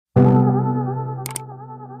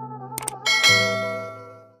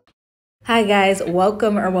Hi guys,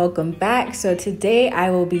 welcome back. So today I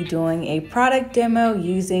will be doing a product demo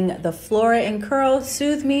using the Flora Curl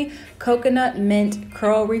Soothe Me Coconut Mint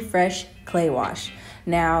Curl Refresh Clay Wash.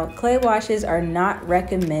 Now, clay washes are not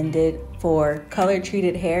recommended for color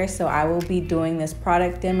treated hair, so I will be doing this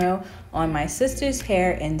product demo on my sister's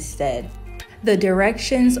hair instead. The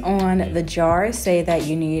directions on the jar say that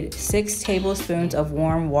you need 6 tablespoons of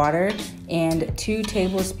warm water and 2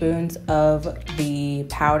 tablespoons of the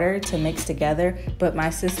powder to mix together, but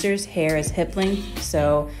my sister's hair is hip length,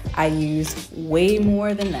 so I use way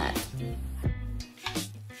more than that.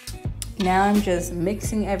 Now I'm just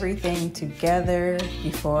mixing everything together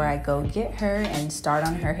before I go get her and start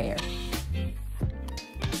on her hair.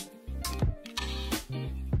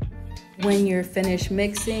 When you're finished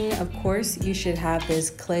mixing, of course, you should have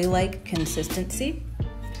this clay-like consistency.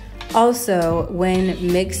 Also,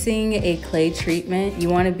 when mixing a clay treatment, you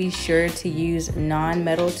want to be sure to use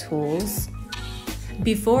non-metal tools.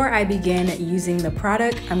 Before I begin using the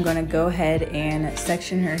product, I'm going to go ahead and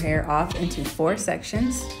section her hair off into 4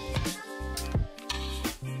 sections.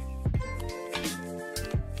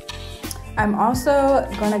 I'm also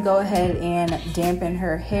going to go ahead and dampen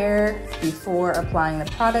her hair before applying the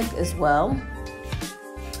product as well.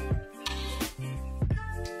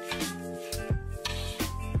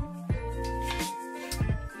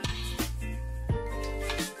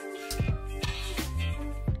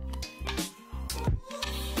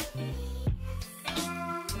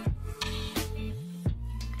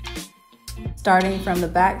 Starting from the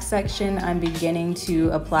back section, I'm beginning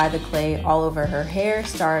to apply the clay all over her hair,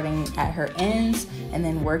 starting at her ends and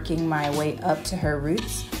then working my way up to her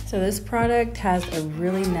roots. So this product has a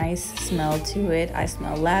really nice smell to it. I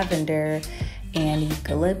smell lavender and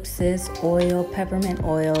eucalyptus oil, peppermint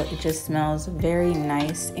oil. It just smells very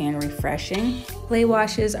nice and refreshing. Clay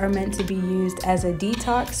washes are meant to be used as a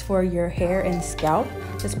detox for your hair and scalp.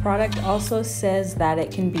 This product also says that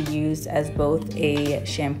it can be used as both a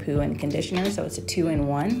shampoo and conditioner, so it's a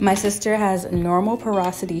 2-in-1. My sister has normal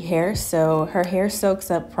porosity hair, so her hair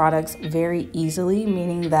soaks up products very easily,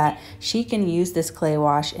 meaning that she can use this clay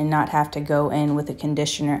wash and not have to go in with a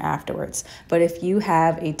conditioner afterwards. But if you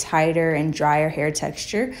have a tighter and drier hair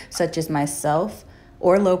texture, such as myself,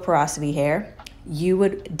 or low porosity hair, you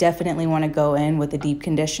would definitely want to go in with a deep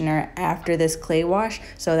conditioner after this clay wash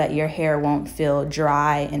so that your hair won't feel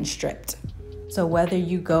dry and stripped. So whether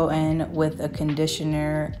you go in with a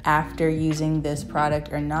conditioner after using this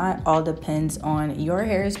product or not, all depends on your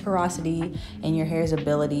hair's porosity and your hair's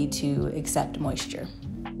ability to accept moisture.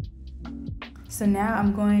 So now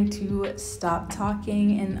I'm going to stop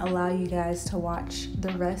talking and allow you guys to watch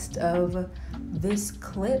the rest of this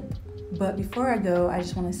clip. But before I go, I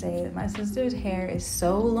just want to say that my sister's hair is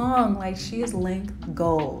so long, like she is length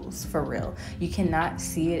goals for real. You cannot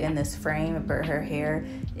see it in this frame, but her hair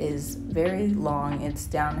is very long. It's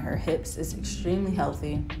down her hips. It's extremely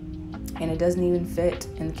healthy, and it doesn't even fit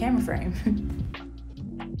in the camera frame.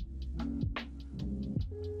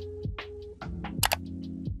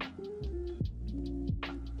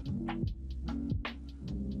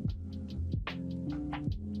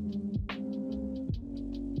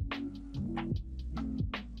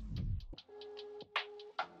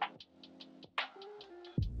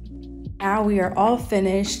 Now we are all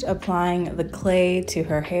finished applying the clay to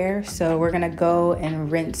her hair, so we're gonna go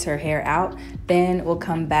and rinse her hair out. Then we'll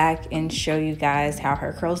come back and show you guys how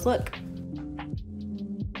her curls look.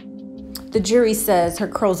 The jury says her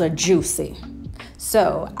curls are juicy.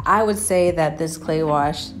 So I would say that this clay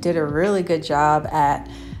wash did a really good job at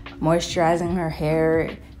moisturizing her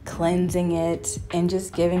hair, cleansing it, and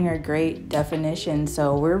just giving her great definition.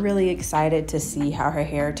 So we're really excited to see how her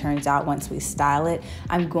hair turns out once we style it.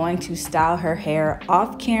 I'm going to style her hair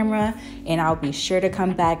off camera, and I'll be sure to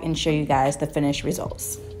come back and show you guys the finished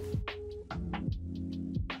results.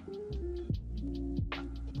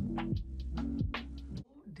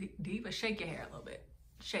 Diva, shake your hair a little bit.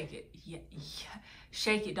 Shake it. Yeah.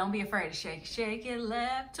 Shake it. Don't be afraid to shake. Shake it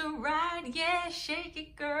left to right. Yeah, shake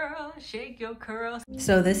it, girl. Shake your curls.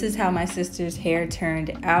 So this is how my sister's hair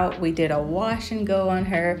turned out. We did a wash and go on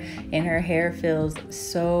her, and her hair feels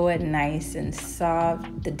so nice and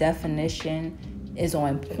soft. The definition is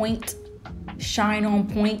on point. Shine on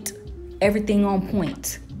point. Everything on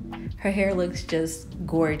point. Her hair looks just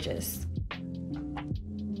gorgeous.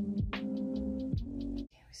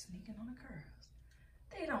 Sneaking on the curls.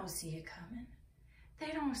 They don't see it coming.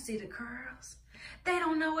 They don't see the curls. They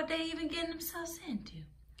don't know what they even getting themselves into.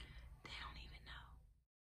 They don't even know.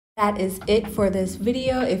 That is it for this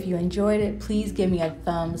video. If you enjoyed it, please give me a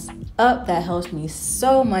thumbs up. That helps me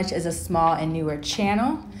so much as a small and newer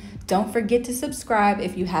channel. Don't forget to subscribe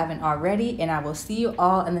if you haven't already, and I will see you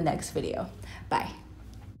all in the next video. Bye.